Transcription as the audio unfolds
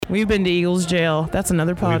We've been to Eagles jail. That's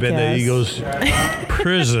another podcast. We've been to Eagles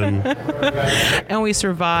prison. And we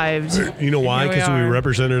survived. You know why? Because we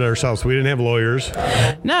represented ourselves. We didn't have lawyers.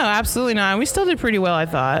 No, absolutely not. We still did pretty well, I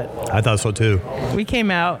thought. I thought so too. We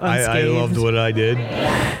came out unscathed. I loved what I did.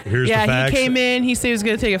 Here's the facts. He came in. He said he was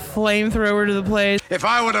going to take a flamethrower to the place. If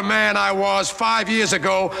I were the man I was 5 years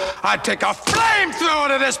ago, I'd take a flamethrower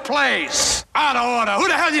to this place. Out of order. Who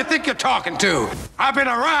the hell do you think you're talking to? I've been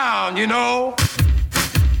around, you know.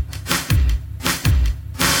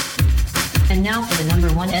 And now for the number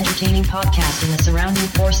one entertaining podcast in the surrounding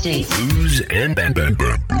 4 states. Booze and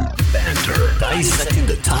banter. Dissecting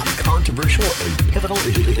the top controversial and pivotal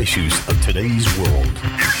issues of today's world.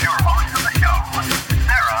 Here's your host of the show,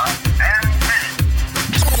 Sarah and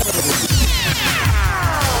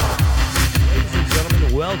Ladies and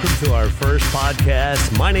gentlemen, welcome to our first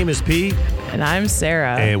podcast. My name is Pete. And I'm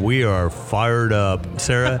Sarah. And we are fired up.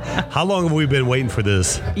 Sarah, how long have we been waiting for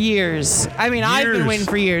this? Years. I mean, I've been waiting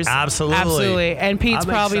for years. Absolutely. And Pete's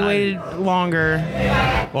probably waited longer.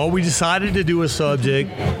 Well, we decided to do a subject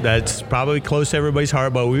that's probably close to everybody's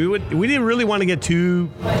heart, but we didn't really want to get too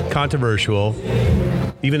controversial.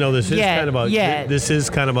 Even though this is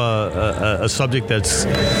kind of a subject that's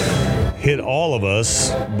hit all of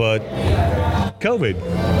us, but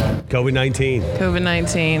COVID-19.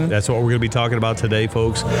 COVID-19. That's what we're going to be talking about today,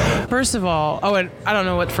 folks. First of all, I don't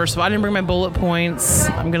know what first of all. I didn't bring my bullet points.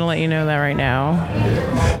 I'm going to let you know that right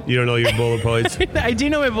now. You don't know your bullet points? I do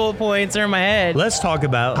know my bullet points. They're in my head. Let's talk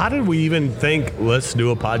about, how did we even think, let's do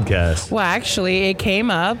a podcast? Well, actually, it came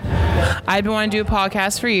up. I'd been wanting to do a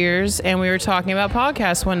podcast for years, and we were talking about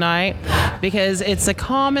podcasts one night because it's a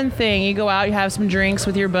common thing. You go out, you have some drinks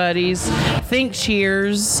with your buddies, think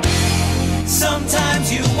cheers.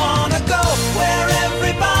 Sometimes you wanna go where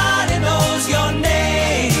everybody knows your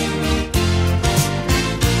name,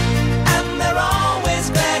 and they're always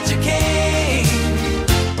glad you came.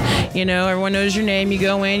 You know, everyone knows your name. You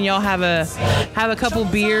go in, y'all have a couple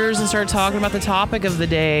beers and start talking about the topic of the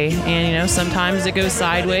day. And you know, sometimes it goes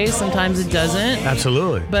sideways, sometimes it doesn't.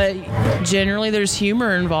 Absolutely. But generally, there's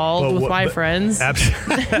humor involved with my friends.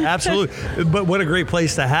 Absolutely. But what a great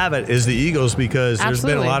place to have it is the Eagles, because there's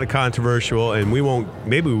been a lot of controversial, and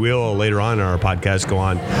maybe we'll later on in our podcast go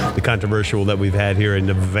on the controversial that we've had here in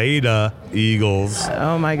Nevada Eagles.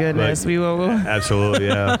 Oh my goodness, we will. Absolutely,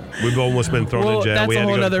 yeah. We've almost been thrown in jail. That's a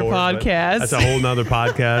whole other podcast. That's a whole other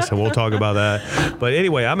podcast, and we'll talk about that. But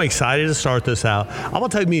anyway, I'm excited to start this out. I'm going to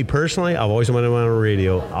tell you, me personally, I've always wanted to be on the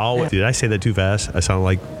radio. Did I say that too fast? I sound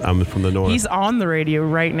like I'm from the north. He's on the radio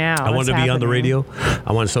right now. I wanted to be on the radio.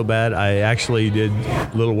 I wanted so bad. I actually did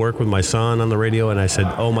a little work with my son on the radio, and I said,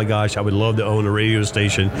 oh my gosh, I would love to own a radio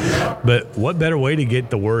station. But what better way to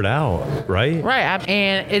get the word out, right? Right.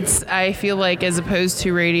 And I feel like, as opposed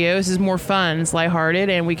to radio, this is more fun. It's lighthearted,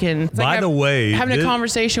 and we can. By the way, having a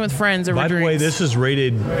conversation with friends over drinks. By the way, this is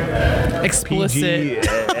rated explicit.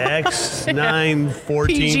 PGX 9,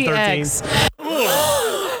 14, 13.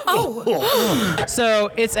 So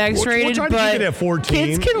it's X-rated, but at 14.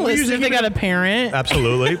 Kids can listen if they got a parent.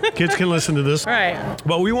 Absolutely. Kids can listen to this. Right.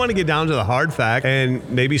 But we want to get down to the hard fact and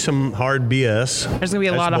maybe some hard BS. There's going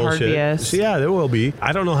to be a lot of hard BS. So yeah, there will be.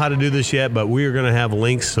 I don't know how to do this yet, but we are going to have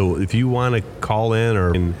links. So if you want to call in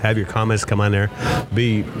or have your comments come on there,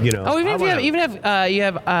 you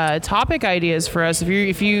have topic ideas for us.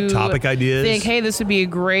 If you topic ideas, think, hey, this would be a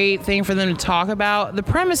great thing for them to talk about. The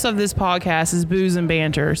premise of this podcast is booze and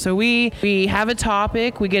banter. So we have a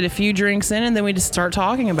topic, we get a few drinks in, and then we just start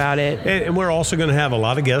talking about it. And we're also going to have a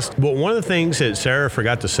lot of guests. But one of the things that Sarah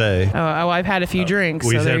forgot to say. I've had a few drinks.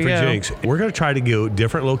 We've had a few drinks. We're going to try to go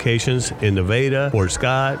different locations in Nevada, Fort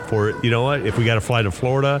Scott, you know what, if we got to fly to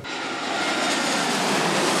Florida.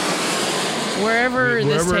 Wherever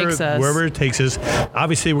it takes us.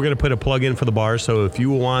 Obviously, we're going to put a plug in for the bar. So if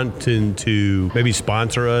you want to maybe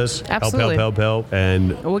sponsor us, absolutely. help.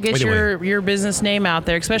 And we'll get your business name out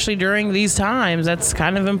there, especially during these times. That's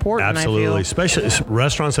kind of important. Absolutely. I feel. Especially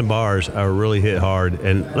restaurants and bars are really hit hard.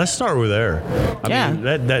 And let's start with there. I mean,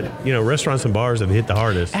 restaurants and bars have hit the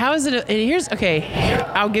hardest. How is it?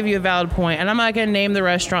 I'll give you a valid point. And I'm not going to name the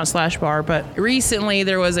restaurant/bar, but recently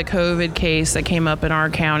there was a COVID case that came up in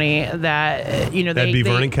our county that, that'd be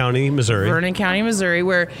Vernon County, Missouri. Vernon County, Missouri,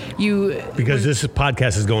 because this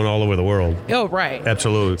podcast is going all over the world. Oh, right.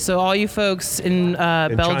 Absolutely. So all you folks in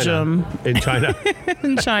Belgium, in China,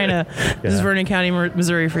 this is Vernon County,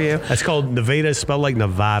 Missouri for you. That's called Nevada, spelled like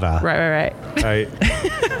Nevada. Right. Right.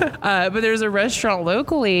 But there's a restaurant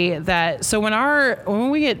locally that, so when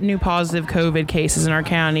we get new positive COVID cases in our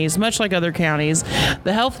counties, much like other counties,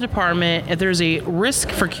 the health department, if there's a risk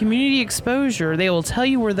for community exposure, they will tell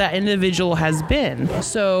you where that individual has been.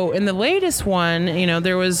 So in the latest one,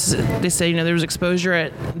 there was exposure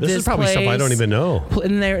at this is probably place, stuff I don't even know.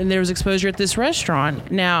 And there was exposure at this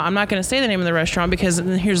restaurant. Now, I'm not going to say the name of the restaurant because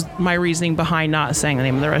here's my reasoning behind not saying the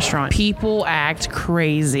name of the restaurant. People act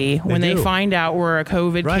crazy when they find out where a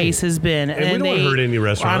COVID case has been. And we don't want to hurt any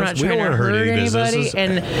restaurants. We don't want to hurt any businesses.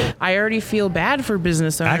 And I already feel bad for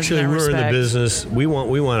business owners. Actually, we're in the business. We want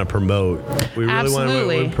to promote. We really want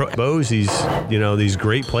to promote these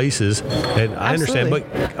great places. And I understand, but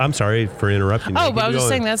I'm sorry for interrupting. Oh, but I was just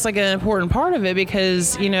saying that's like an important part of it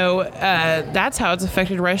because that's how it's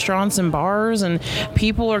affected restaurants and bars, and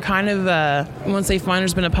people are kind of once they find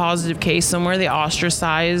there's been a positive case somewhere, they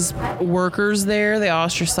ostracize workers there, they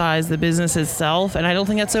ostracize the business itself, and I don't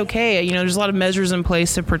think that's okay. There's a lot of measures in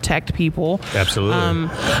place to protect people.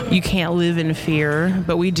 Absolutely. You can't live in fear,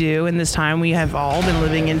 but we do, and this time we have all been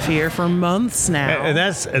living in fear for months now. And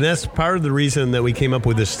that's part of the reason that we came up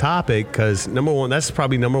with this topic, because that's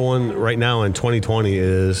probably number one right now in 2020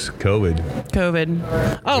 is COVID.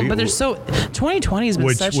 Oh, but 2020 has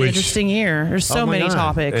been such an interesting year. There's so many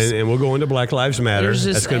topics. And we'll go into Black Lives Matter.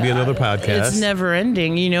 That's going to be another podcast. It's never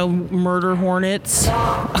ending. Murder hornets.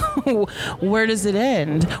 Where does it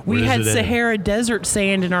end? We had Sahara Desert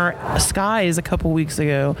sand in our skies a couple weeks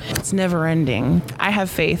ago. It's never ending. I have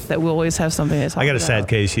faith that we'll always have something to talk about. I got a sad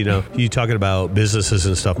case, you talking about businesses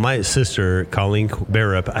and stuff. My sister, Colleen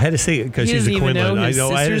Barup, I had to say it because she's a Quinlan. I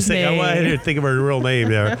know. I had to think of her real name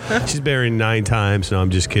there. She's married 9 times. No,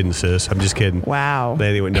 I'm just kidding, sis. I'm just kidding. Wow. But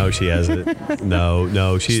anyway, no, she hasn't.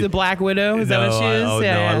 No. She's the Black Widow? Is that what she is?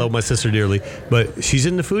 No, I love my sister dearly. But she's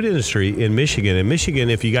in the food industry in Michigan. And Michigan,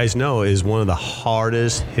 if you guys know, is one of the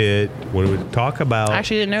hardest hit. When we talk about... I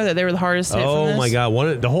actually didn't know that they were the hardest hit. Oh, my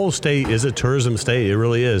God. The whole state is a tourism state. It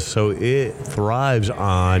really is. So it thrives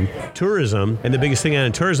on tourism. And the biggest thing in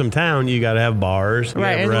a tourism town, you got to have bars, you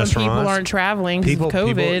have restaurants. When people aren't traveling because of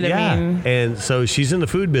COVID. I mean... And so she's in the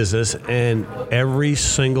food business, and every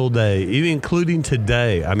single day, even including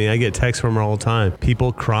today, I get texts from her all the time,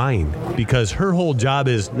 people crying because her whole job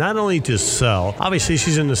is not only to sell. Obviously,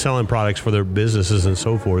 she's into selling products for their businesses and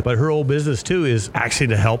so forth, but her whole business too is actually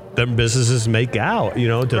to help them businesses make out,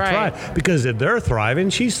 to thrive. Because if they're thriving,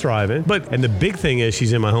 she's thriving. And the big thing is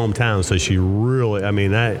she's in my hometown, so she really,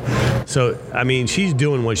 she's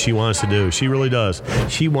doing what she wants to do. She really does.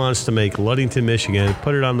 She wants to make Ludington, Michigan,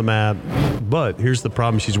 put it on the map. But here's the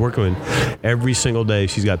problem she's working with. Every single day,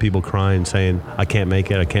 she's got people crying, saying, I can't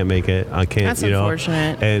make it, I can't. That's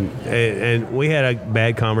unfortunate. And we had a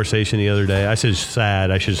bad conversation the other day. I said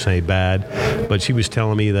sad, I should say bad. But she was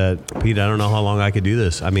telling me that, Pete, I don't know how long I could do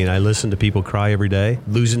this. I listen to people cry every day,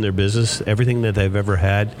 losing their business, everything that they've ever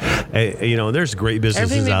had. There's great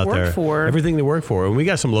businesses out there. Everything they work for. And we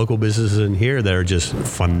got some local businesses in here that are just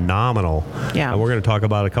phenomenal. Yeah. And we're going to talk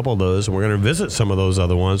about a couple of those, and we're going to visit some of those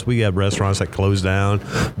other ones. We have restaurants that closed down,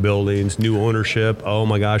 buildings, new ownership. Oh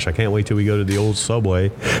my gosh, I can't wait till we go to the old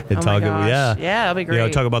Subway and talk. Yeah, that'll be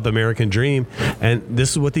great. Talk about the American dream. And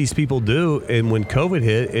this is what these people do. And when COVID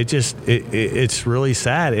hit, it's really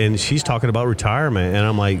sad. And she's talking about retirement, and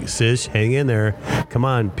I'm like, sis, hang in there. Come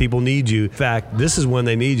on, people need you. In fact, this is when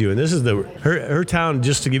they need you. And this is her town.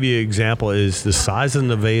 Just to give you an example, is the size of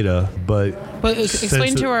Nevada, but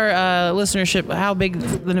explain to our listenership how big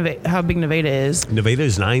Nevada is. Nevada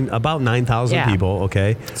is about 9,000 people.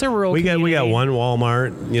 Okay, it's a rural. We got one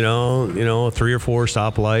Walmart. 3 or 4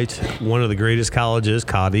 stoplights. One of the greatest colleges,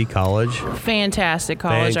 Cody College. Fantastic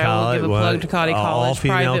college. I will give a plug to Cody College.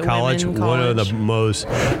 All-female college. One of the most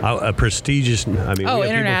prestigious.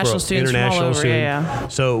 International students from all over. Yeah.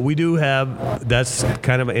 So we do have that's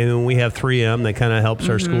kind of, and we have 3M that kind of helps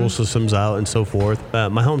our school systems out and so forth.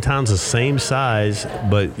 My hometown's the same size,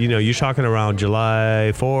 but you're talking around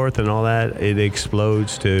July 4th and all that, it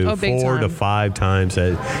explodes to 4 to 5 times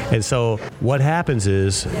that. And so what happens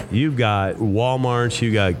is you've got Walmarts,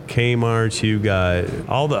 you got Kmart's, you got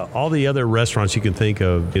all the other restaurants you can think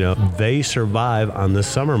of. They survive on the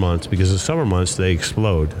summer months because the summer months they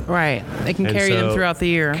explode. Right, they can carry them throughout the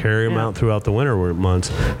year. Carry them out throughout the winter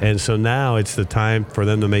months, and so now it's the time for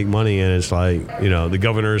them to make money. And it's like the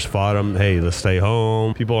governors fought them. Hey, let's stay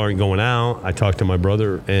home. People aren't going out. I talked to my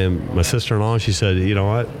brother and my sister-in-law, and she said, you know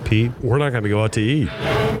what, Pete, we're not going to go out to eat.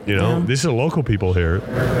 You know, these are local people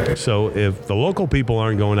here. So if the local people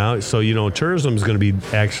aren't going out, so, you know, tourism is going to be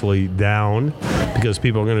actually down because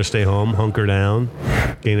people are going to stay home, hunker down,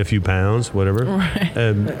 gain a few pounds, whatever. Right.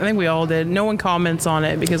 I think we all did. No one comments on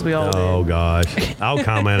it because we all did. Oh, gosh. I'll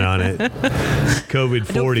comment on it. COVID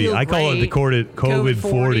 40. I call it the COVID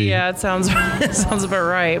 40. Yeah, it sounds about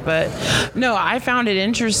right. But no, I found it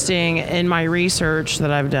interesting in my research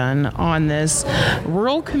that I've done on this.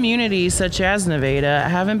 Rural communities such as Nevada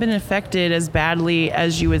haven't been affected as badly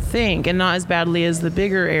as you would think, and not as badly as the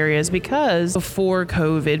bigger areas, because before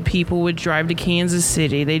COVID, people would drive to Kansas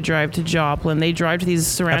City, they drive to Joplin, they drive to these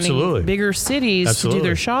surrounding bigger cities to do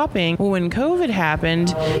their shopping. Well, when COVID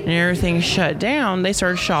happened and everything shut down, they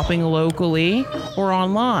started shopping locally or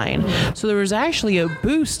online. So there was actually a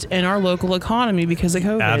boost in our local economy because of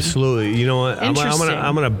COVID. Absolutely. You know what? I'm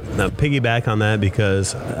gonna piggyback on that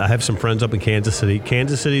because I have some friends up in Kansas City.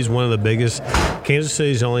 Kansas City is one of the biggest. Kansas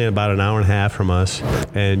City is only about an hour and a half from us.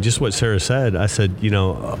 And just what Sarah said, I said, you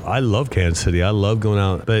know, I love Kansas City. I love going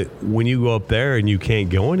out. But when you go up there and you can't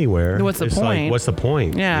go anywhere, what's the point? Like, what's the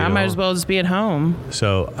point? Yeah, I might as well just be at home.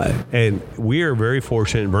 So, and we are very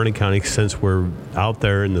fortunate in Vernon County since we're out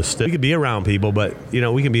there in the state. We could be around people, but, you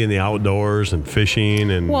know, we can be in the outdoors and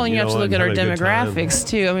fishing. And well, you have to look at our demographics,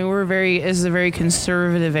 too. I mean, this is a very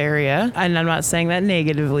conservative area. And I'm not saying that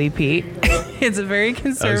negatively, Pete. It's a very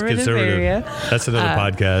conservative area. That's another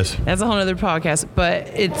podcast. That's a whole other podcast. But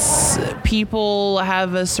it's people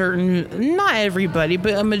have a certain, not everybody,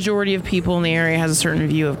 but a majority of people in the area has a certain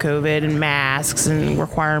view of COVID and masks and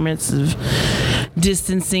requirements of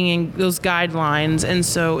distancing and those guidelines. And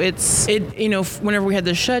so you know, whenever we had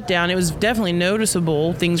the shutdown, it was definitely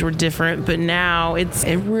noticeable. Things were different, but now it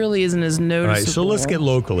really isn't as noticeable. All right, so let's get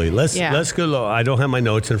locally. Let's go low. I don't have my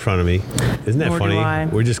notes in front of me. Isn't that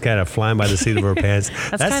funny? We're just kind of flying by the seat of our pants.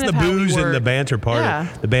 That's the booze and the banter part. Yeah.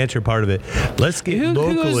 The banter part of it. Let's get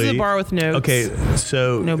locally. Who goes to the bar with notes? Okay,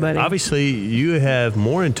 so nobody. Obviously you have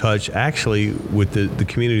more in touch actually with the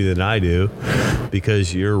community than I do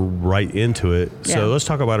because you're right into it. Yeah. So let's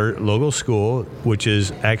talk about our local school, which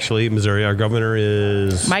is actually Missouri. Our governor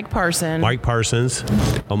is Mike Parsons.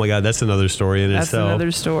 Oh my God, that's another story in itself. That's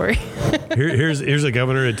another story. Here's a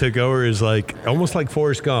governor that took over is like almost like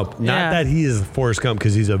Forrest Gump. Not that he is Forrest Gump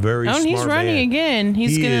because he's a very smart man. He's running again.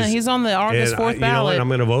 He's on the August 4th ballot. You know what? I'm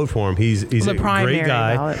going to vote for him. He's a great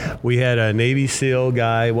guy. Ballot. We had a Navy SEAL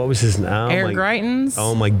guy. What was his name? Eric Greitens.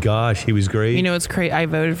 Oh my gosh, he was great. You know, it's crazy. I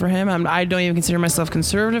voted for him. I don't even consider myself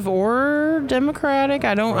conservative or Democratic.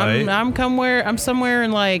 I don't. Right. I'm somewhere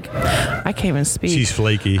in like I can't even speak. She's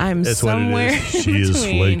flaky. That's somewhere. What it is. She is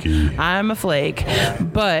flaky. I'm a flake,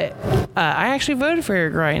 but I actually voted for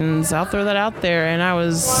Eric Greitens. I'll throw that out there, and I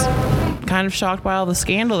was kind of shocked by all the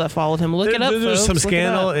scandal that followed him. Look it up, folks. There's some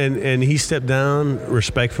scandal, and he stepped down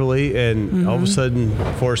respectfully, and all of a sudden,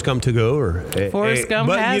 Forrest Gump took over. Forrest Gump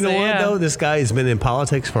but has you know what, though? This guy has been in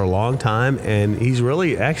politics for a long time, and he's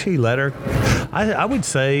really actually let her. I would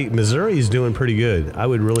say Missouri is doing pretty good. I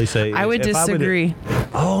would really say. I would disagree.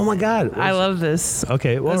 Oh, my God. I love this.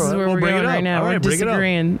 Okay, well, this is where we're going right now. All right, we're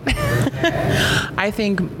disagreeing. I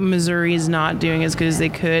think Missouri is not doing as good as they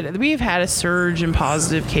could. We've had a surge in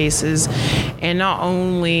positive cases, and not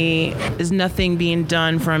only is nothing being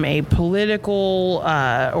done from a political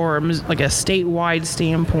or like a statewide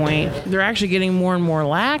standpoint, they're actually getting more and more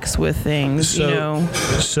lax with things.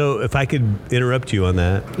 So if I could interrupt you on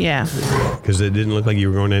that. Yeah. Because it didn't look like you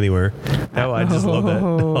were going anywhere. Oh, I just love that.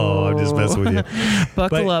 Oh, I'm just messing with you.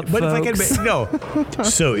 Buckle up, folks. If I could,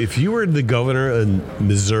 so if you were the governor of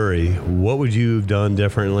Missouri, what would you have done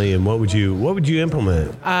differently, and what would you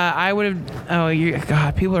implement? I would have. Oh,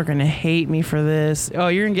 God, people are going to hate me for this. Oh,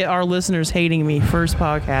 you're going to get our listeners hating me. First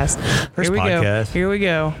podcast. Here we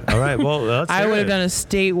go. All right. Well, I would have done a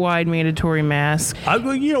statewide mandatory mask.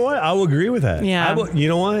 You know what? I will agree with that. Yeah. You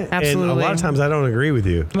know what? Absolutely. And a lot of times I don't agree with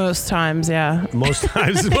you. Most times, yeah. Most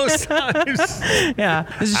times. Yeah.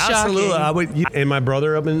 This is absolutely. Shocking. I would. And my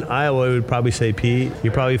brother up in Iowa would probably say, Pete,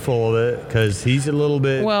 you're probably full of it because he's a little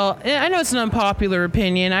bit. Well, I know it's an unpopular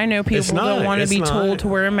opinion. I know people don't want to be told to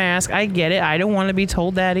wear a mask. I get it. I don't want to be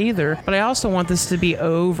told that either. But I also want this to be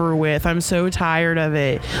over with. I'm so tired of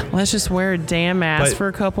it. Let's just wear a damn mask for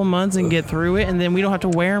a couple months and get through it, and then we don't have to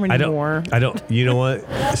wear them anymore. I don't. You know what,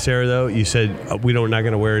 Sarah, though? You said we're not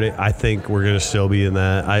going to wear it. I think we're going to still be in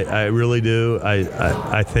that. I really do.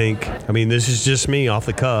 I think, I mean, this is just me off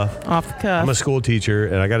the cuff. Off the cuff. I'm a school teacher. teacher,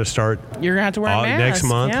 and I got to start. You're gonna have to wear a mask next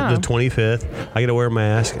month, the 25th. I got to wear a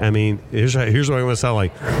mask. I mean, here's what I'm going to sound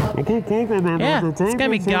like. Yeah, it's gonna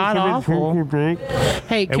be god awful.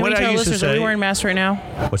 Hey, can we tell listeners, are we wearing masks right now?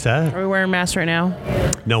 What's that? Are we wearing masks right now?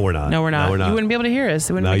 No, we're not. No, we're not. No, we're not. You wouldn't be able to hear us.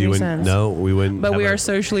 It wouldn't make any sense. No, we wouldn't. But we are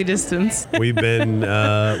socially distanced. We've been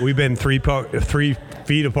 3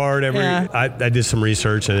 feet apart. I did some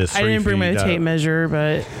research, and it's 3 feet. I didn't bring my tape measure,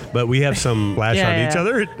 but we have some flash on each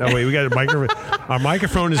other. Oh wait, we got a microphone. Our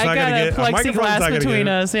microphone is not going to get. Our microphone's not between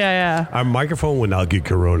us. Yeah. Our microphone will not get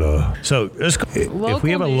corona. So if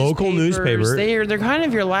we have a local newspaper, they're kind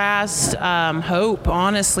of your last hope,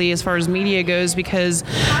 honestly, as far as media goes, because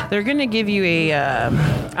they're going to give you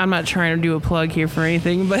a. I'm not trying to do a plug here for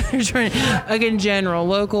anything, but they're trying. Like in general,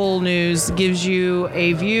 local news gives you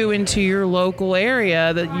a view into your local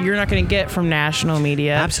area that you're not going to get from national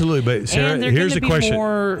media. Absolutely, but Sarah, here's the question.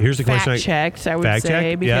 Here's the question. Fact checked, I would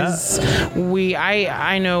say, because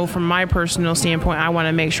I know from my personal standpoint, I want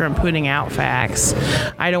to make sure I'm putting out facts.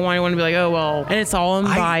 I don't want anyone to be like, oh well, and it's all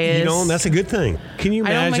unbiased. That's a good thing. Can you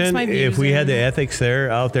imagine if we had the ethics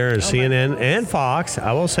out there in CNN and Fox?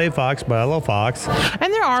 I will say Fox, but I love Fox.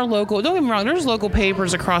 And there are local. Don't get me wrong. There's local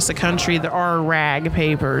papers across the country that are rag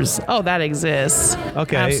papers. Oh, that exists.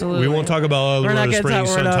 Okay, absolutely. We won't talk about Colorado Springs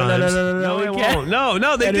sometimes. No, we won't.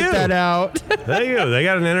 No, they edit do. That out. They do. They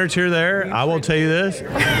got an editor there. I will tell you this.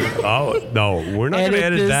 Oh no, we're not going to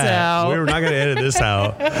edit that out. We're not going to edit this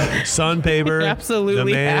out. Sun paper. Absolutely. The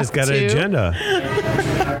man has got an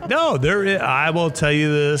agenda. No, I will tell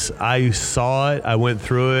you this. I saw it. I went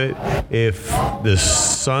through it. If the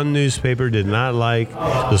Sun newspaper did not like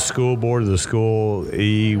the school board of the school,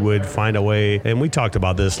 he would find a way. And we talked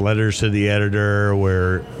about this, letters to the editor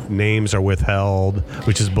where names are withheld,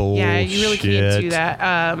 which is bullshit. Yeah, you really can't do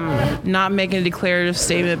that. Not making a declarative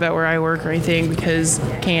statement about where I work or anything, because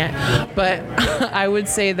can't. But I would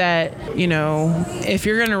say that, if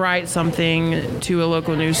you're going to write something to a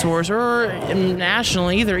local news source or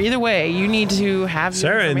national, either way, you need to have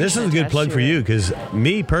Sarah, and this is a good plug for you, because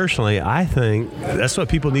me personally, I think that's what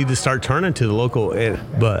people need to start turning to the local.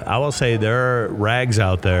 But I will say there are rags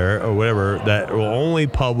out there or whatever that will only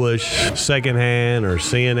publish secondhand or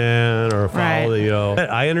CNN or follow.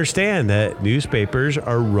 I understand that newspapers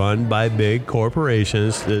are run by big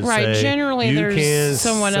corporations that say generally there's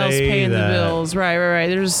someone else paying the bills. Right.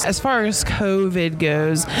 There's, as far as COVID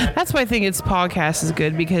goes, that's why I think its podcast is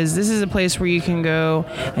good, because this is a place where you can go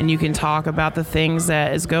and you can talk about the things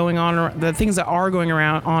that is going on, the things that are going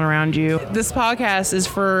around you. This podcast is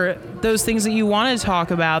for those things that you want to talk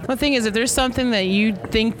about. The thing is, if there's something that you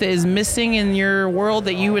think that is missing in your world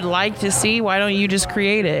that you would like to see, why don't you just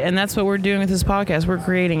create it? And that's what we're doing with this podcast. We're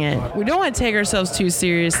creating it. We don't want to take ourselves too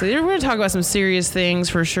seriously. We're going to talk about some serious things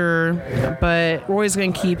for sure, but we're always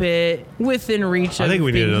going to keep it within reach of being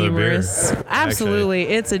humorous. Absolutely.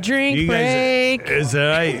 Actually, it's a drink break. Is that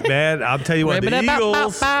right, man? I'll tell you what, the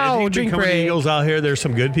Eagles, if you become the Eagles out here, there's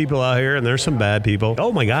some good people out here and there's some bad people.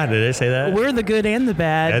 Oh my God, did I say that? We're the good and the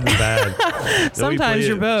bad. And the bad. Sometimes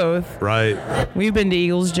you're both. Right. We've been to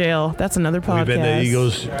Eagles jail. That's another podcast. We've been to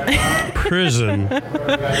Eagles prison.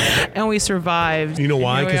 And we survived. You know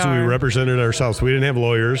why? Because we represented ourselves. We didn't have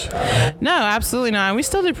lawyers. No, absolutely not. And we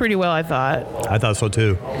still did pretty well, I thought. I thought so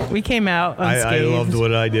too. We came out unscathed. I loved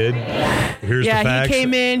what I did. Here's the facts. He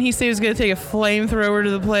came in. He said he was going to take a flamethrower to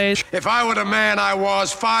the place. If I were the man I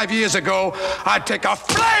was 5 years ago, I'd take a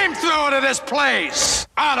flamethrower to this place.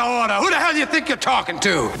 Out of order. Who the hell do you think you're talking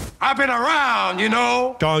to? I've been around,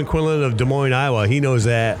 Sean Quinlan of Des Moines, Iowa. He knows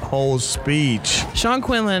that whole speech. Sean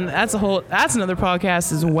Quinlan, that's another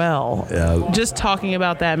podcast as well. Yeah. Just talking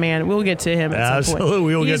about that man. We'll get to him at some point. Absolutely,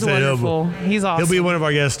 we will get to wonderful. him. He's awesome. He'll be one of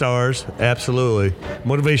our guest stars. Absolutely.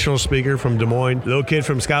 Motivational speaker from Des Moines. Little kid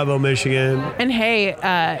from Scottsville, Michigan. And hey,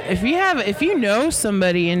 if you know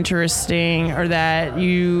somebody interesting or that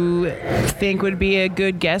you think would be a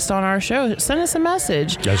good guest on our show, send us a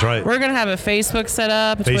message. That's right. We're gonna have a Facebook set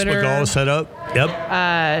up, Facebook Twitter. all set up.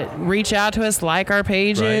 Yep. Reach out to us, like our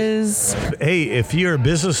pages. Right. Hey, if you're a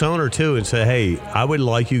business owner too and say, hey, I would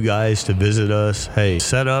like you guys to visit us. Hey,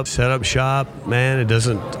 set up shop, man.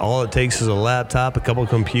 All it takes is a laptop, a couple of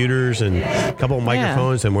computers, and a couple of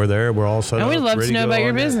microphones, and we're there. We're all set up. And we'd love to know about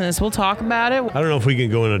your business. We'll talk about it. I don't know if we can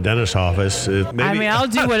go in a dentist's office. Maybe. I'll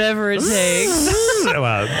do whatever it takes.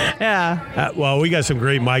 Yeah. Well, we got some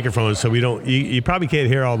great microphones, so we don't. You probably can't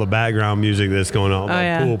hear all the background music that's going on.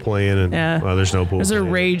 Pool playing, and well, there's no pool. There's a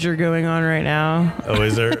rager going on right now. Oh,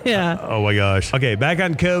 is there? Yeah. Oh my gosh. Okay, back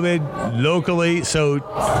on COVID locally.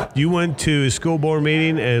 So you went to a school board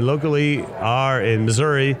meeting, and locally, in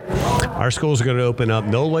Missouri, our schools are going to open up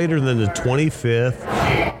no later than the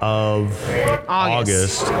 25th. of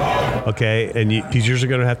August. Okay, and teachers are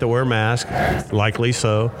going to have to wear masks, likely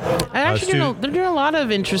so. And actually, they're doing a lot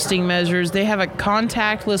of interesting measures. They have a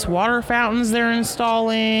contactless water fountains they're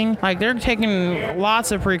installing. Like, they're taking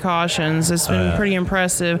lots of precautions. It's been pretty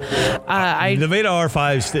impressive. Nevada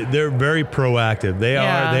R5s, they're very proactive. They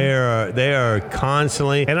are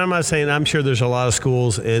constantly, and I'm not saying, I'm sure there's a lot of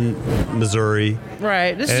schools in Missouri.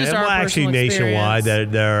 Right. This is just our actually nationwide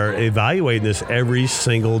that they're evaluating this every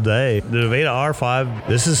single day. The Nevada R5,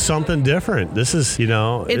 this is something different. This is,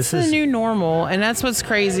 it's the new normal, and that's what's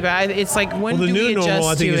crazy about it. It's like, when do we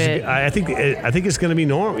adjust to it? I think it's going to be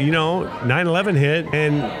normal. 9/11 hit,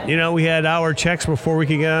 and we had hour checks before we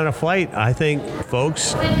could get on a flight. I think,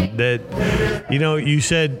 folks, that you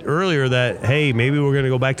said earlier that, hey, maybe we're going to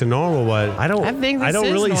go back to normal, but I don't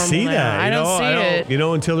really see that. I don't see it.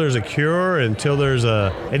 Until there's a cure, and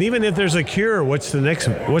even if there's a cure, what's the next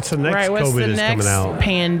COVID is coming out?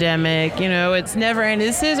 Pandemic. It's never, and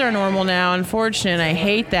this is our normal now. Unfortunately, I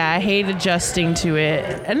hate that. I hate adjusting to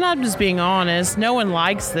it. And I'm just being honest. No one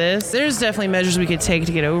likes this. There's definitely measures we could take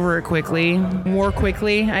to get over it quickly. More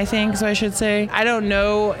quickly, I think, so I should say. I don't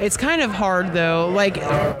know. It's kind of hard, though. Like,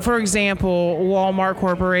 for example, Walmart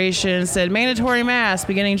Corporation said mandatory masks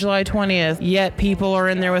beginning July 20th, yet people are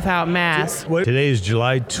in there without masks. Today is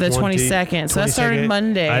July the 22nd. So that started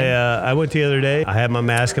Monday. I went the other day. I had my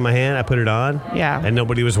mask in my hand. I put it on. Yeah. And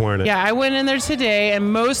nobody was wearing it. Yeah, I went in there today,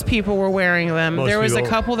 and most people were wearing them. There was a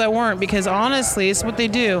couple that weren't, because honestly, it's what they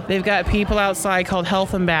do. They've got people outside called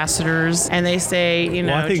health ambassadors, and they say,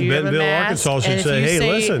 I think do you have a Bentonville, mask? Arkansas should say, hey,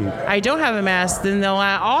 listen. I don't have a mask, then they'll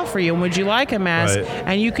offer you, and would you like a mask? Right.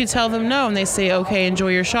 And you could tell them no, and they say, okay, enjoy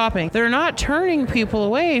your shopping. They're not turning people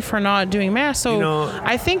away for not doing masks. So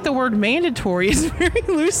I think the word mandatory is very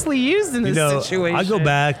loosely used in this situation. I go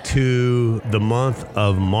back to the month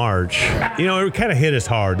of March. It kind of hit us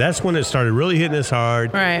hard. That's when it started really hitting us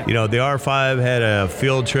hard. Right. The R5 had a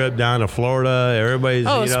field trip down to Florida. Everybody's,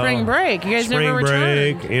 spring break. You guys never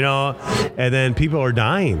returned. Spring break, and then people are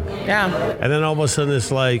dying. Yeah. And then all of a sudden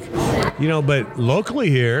it's like, but locally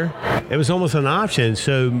here, it was almost an option.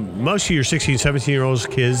 So most of your 16, 17-year-olds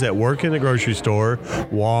kids that work in the grocery store,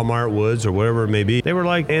 Walmart, Woods, or whatever it may be, they were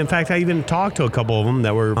like, in fact, I even talked to a couple of them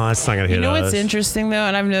that were, it's not going to hit us. What's interesting, though,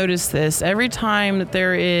 and I've noticed this, every time that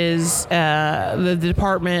there is the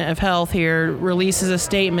Department of Health here releases a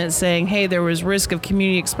statement saying, hey, there was risk of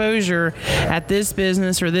community exposure at this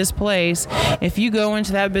business or this place, if you go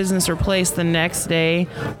into that business or place the next day,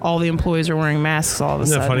 all the employees are wearing masks all of a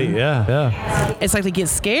sudden. Isn't that funny? Yeah. It's like they get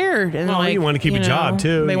scared. And you want to keep a job,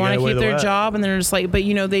 too. They want to keep their job, and they're just like, but,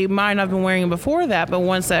 they might not have been wearing it before that, but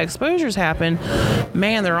once that exposure's happened,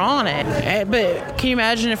 man, they're on it. But can you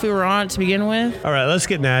imagine if we were on it to begin with? All right, let's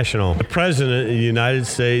get national. The President of the United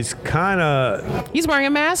States he's wearing a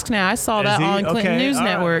mask now. I saw that on Clinton News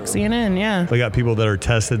Network, CNN, yeah. We got people that are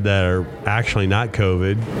tested that are actually not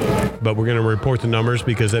COVID, but we're going to report the numbers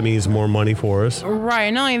because that means more money for us. Right.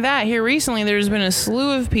 Not only that, here recently there's been a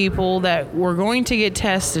slew of people that were going to get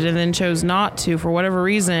tested and then chose not to for whatever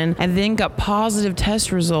reason, and then got positive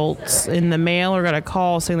test results in the mail or got a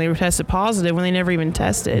call saying they were tested positive when they never even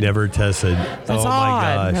tested. Never tested. That's odd.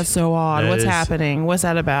 My gosh. That's so odd. What's happening? What's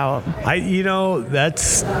that about?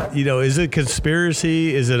 Is it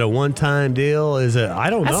conspiracy? Is it a one-time deal? Is it? I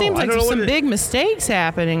don't know. That seems like there's some big mistakes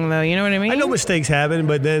happening, though. You know what I mean? I know mistakes happen,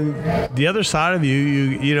 but then the other side of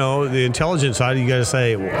the intelligence side, you got to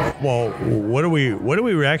say, well, what are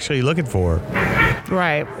we actually looking for?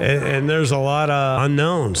 Right. And there's a lot of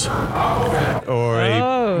unknowns.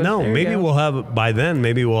 Maybe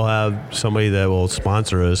we'll have somebody that will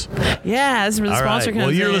sponsor us. Yeah, that's where the sponsor comes in.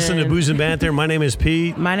 Well, you're listening to Booze and Banter. My name is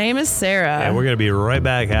Pete. My name is Sarah. And we're going to be right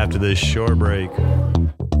back after this short break.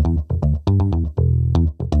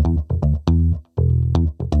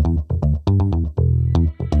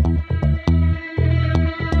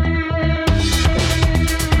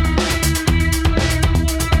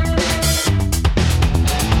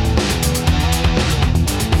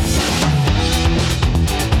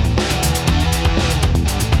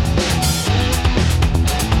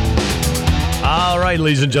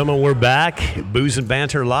 Ladies and gentlemen, we're back. Booze and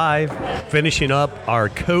Banter Live, finishing up our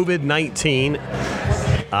COVID-19.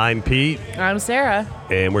 I'm Pete. I'm Sarah.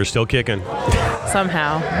 And we're still kicking.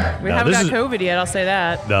 Somehow. We haven't got COVID yet, I'll say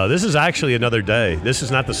that. No, this is actually another day. This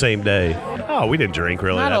is not the same day. Oh, we didn't drink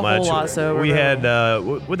really not that a much. Whole lot sober, we had,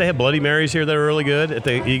 would they have Bloody Marys here that are really good at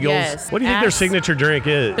the Eagles? Yes. What do you think their signature drink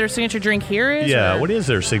is? Their signature drink here is? Yeah, what is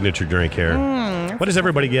their signature drink here? What does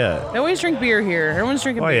everybody get? They always drink beer here. Everyone's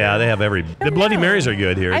drinking beer. Oh, yeah, they have the Bloody Marys are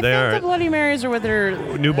good here. I think the Bloody Marys are with their...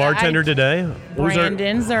 New bartender today?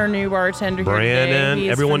 Brandon's our new bartender here Brandon. today.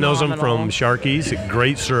 Everyone knows him from Sharky's. A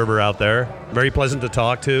great server out there. Very pleasant to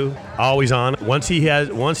talk to. Always on. Once he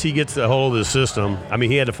gets a hold of the system, I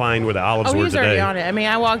mean, he had to find where the olives were he's today. Already on it. I mean,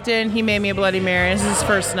 I walked in, he made me a Bloody Mary. This is his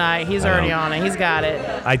first night. He's already on it. He's got it.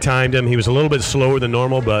 I timed him. He was a little bit slower than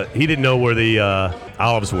normal, but he didn't know where the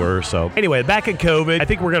olives were. So anyway, back in COVID, I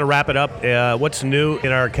think we're going to wrap it up. What's new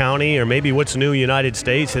in our county, or maybe what's new United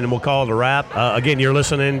States, and we'll call it a wrap. Again, you're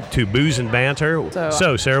listening to Booze and Banter.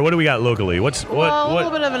 So Sarah, what do we got locally? A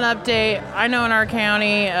little bit of an update. I know in our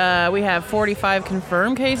county we have 45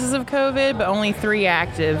 confirmed cases of COVID, but only 3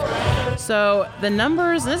 active. So the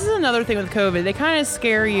numbers, this is another thing with COVID, they kind of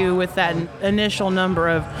scare you with that initial number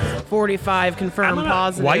of 45 confirmed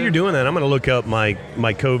positive. While you're doing that, I'm going to look up my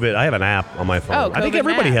COVID. I have an app on my phone. Oh, I think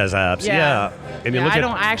everybody has apps. Yeah. And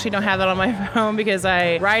I actually don't have that on my phone because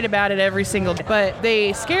I write about it every single day. But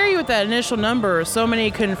they scare you with that initial number, so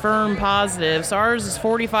many confirmed positives. So ours is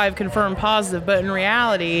 45 confirmed positive, but in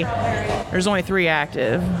reality, there's only 3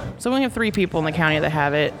 active. So we only have 3 people in the county that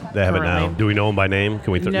have it. They have it now. Do we know them by name?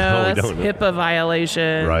 Can we? No, we that's don't. HIPAA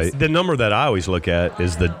violation. Right. The number that I always look at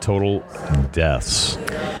is the total deaths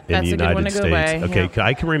in the United States. Okay, yeah.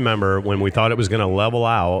 I can remember when we thought it was going to level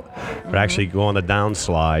out, but actually go on the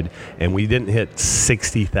downslide, and we didn't hit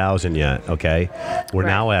 60,000 yet. Okay, we're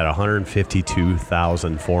now at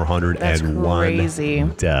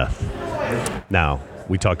 152,401 death. Now,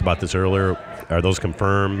 we talked about this earlier. Are those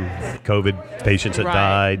confirmed COVID patients that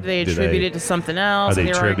died? They attribute it to something else. They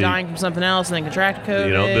were already dying from something else and then contracted COVID.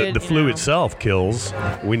 You know, the flu itself kills.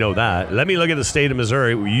 We know that. Let me look at the state of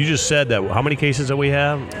Missouri. You just said that. How many cases do we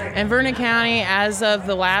have? In Vernon County, as of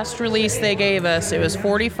the last release they gave us, it was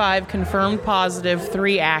 45 confirmed positive,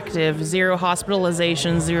 3 active, 0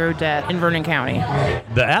 hospitalizations, 0 death in Vernon County.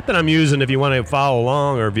 The app that I'm using, if you want to follow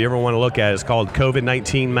along or if you ever want to look at it, it's called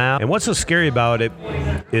COVID-19 Map. And what's so scary about it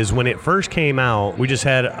is when it first came out, we just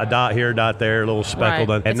had a dot here, dot there, a little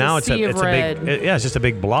speckled, and now it's a big, it's just a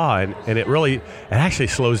big blah, and it actually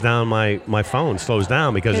slows down my phone, slows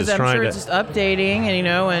down because it's trying to. It's just updating, and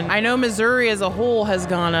and I know Missouri as a whole has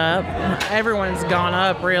gone up. Everyone's gone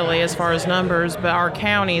up really as far as numbers, but our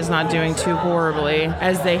county is not doing too horribly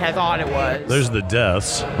as they had thought it was. There's the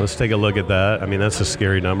deaths. Let's take a look at that. I mean, that's a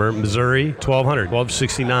scary number. Missouri,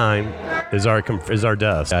 1,269 is our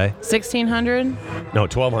deaths. Okay. 1,600? No,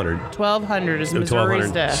 1,200. 1,200 is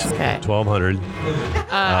Missouri's deaths. Okay. 1,200.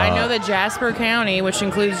 I know that Jasper County, which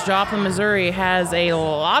includes Joplin, Missouri, has a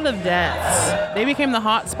lot of deaths. They became the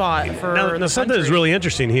hot spot for now something that's really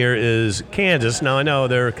interesting here is Kansas. Now, I know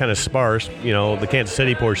they're kind of sparse, the Kansas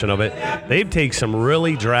City portion of it. They've taken some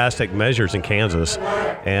really drastic measures in Kansas,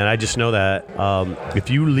 and I just know that if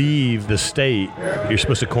you leave the state, you're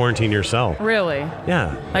supposed to quarantine yourself. Really?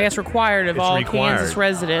 Yeah. I guess required of all Kansas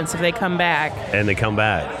residents if they come back. And they come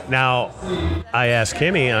back. Now, I asked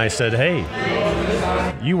Kimmy, and I said, hey,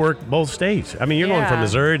 you work both states. I mean, you're going from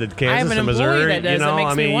Missouri to Kansas to Missouri.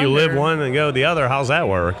 You live one and go the other. How's that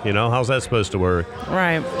work? How's that supposed to work?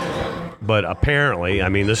 Right. But apparently, I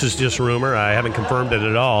mean, this is just rumor. I haven't confirmed it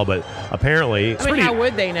at all, but apparently... how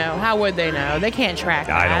would they know? How would they know? They can't track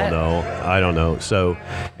that. I don't know. So,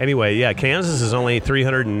 anyway, yeah, Kansas is only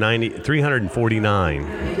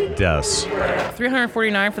 349 deaths.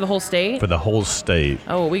 349 for the whole state? For the whole state.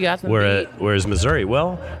 Oh, we got them. Whereas Missouri,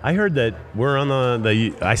 well, I heard that we're on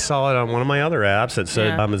the I saw it on one of my other apps that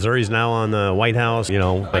said Missouri's now on the White House,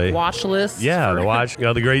 watch list? Yeah, the watch.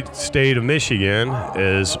 The great state of Michigan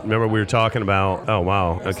is, remember we were talking about, oh,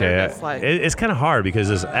 wow, okay. It's kind of hard because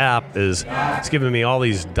this app it's giving me all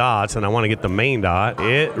these dots, and I want to get the main dot.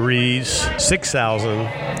 It reads 6,000.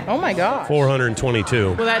 Oh, my God.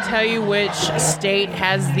 422. Will that tell you which state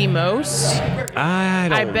has the most?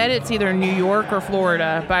 I bet it's either New York or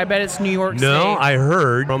Florida, but I bet it's New York State. No, I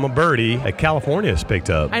heard from a birdie that California's picked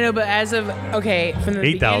up. I know, but as of, from the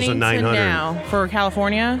beginning to now, for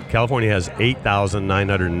California? California has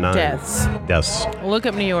 8,909 deaths. Look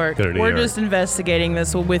up New York. Go to New We're just investigating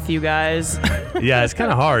this with you guys. Yeah, it's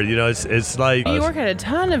kind of hard. You know, it's like New York had a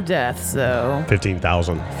ton of deaths, though.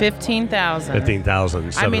 15,000.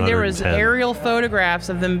 15,000. I mean, there was aerial photographs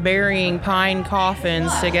of them burying pine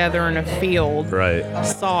coffins together in a field. Right. I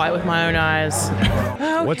saw it with my own eyes.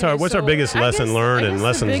 Okay, what's our biggest lesson learned and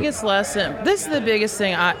lessons? The biggest lesson. This is the biggest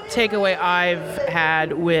takeaway I've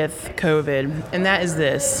had with COVID, and that is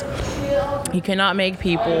this: you cannot make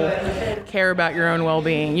people care about your own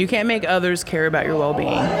well-being. You can't make others care about your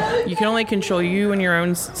well-being. You can only control you and your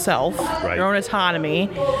own self, your own autonomy.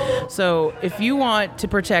 So if you want to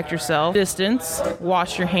protect yourself, distance,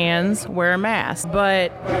 wash your hands, wear a mask.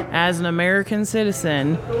 But as an American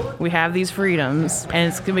citizen, we have these freedoms, and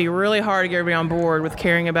it's going to be really hard to get everybody on board with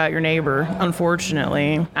caring about your neighbor,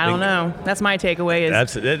 unfortunately. I don't know. That's my takeaway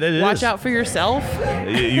is watch out for yourself.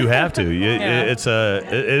 You have to.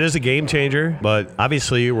 It is a game changer, but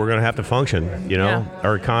obviously we're going to have to function. You know,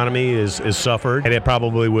 our economy is suffered, and it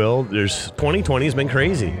probably will. 2020 has been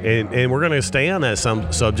crazy, and we're going to stay on that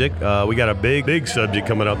subject. We got a big subject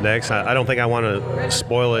coming up next. I don't think I want to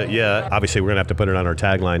spoil it yet. Obviously, we're going to have to put it on our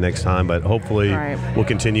tagline next time, but hopefully we'll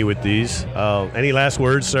continue with these. Any last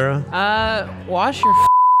words, Sarah? Wash your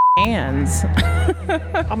hands.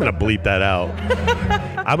 I'm gonna bleep that out.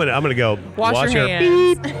 I'm gonna go wash your hands.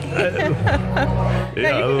 You can do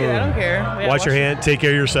that. I don't care. Wash your hand. Take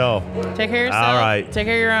care of yourself. Take care of yourself. All right. Take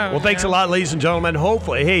care of your own. Well, thanks a lot, ladies and gentlemen.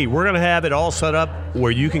 Hopefully, hey, we're gonna have it all set up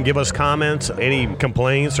where you can give us comments, any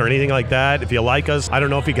complaints or anything like that. If you like us, I don't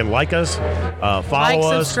know if you can like us,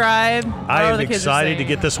 follow us, subscribe. I am excited to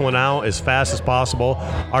get this one out as fast as possible.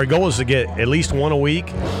 Our goal is to get at least one a week.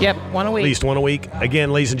 Yep, one a week. At least one a week.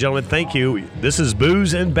 Again, ladies and gentlemen, thank you. This is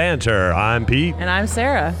Booze and Banter. I'm Pete. And I'm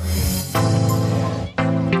Sarah.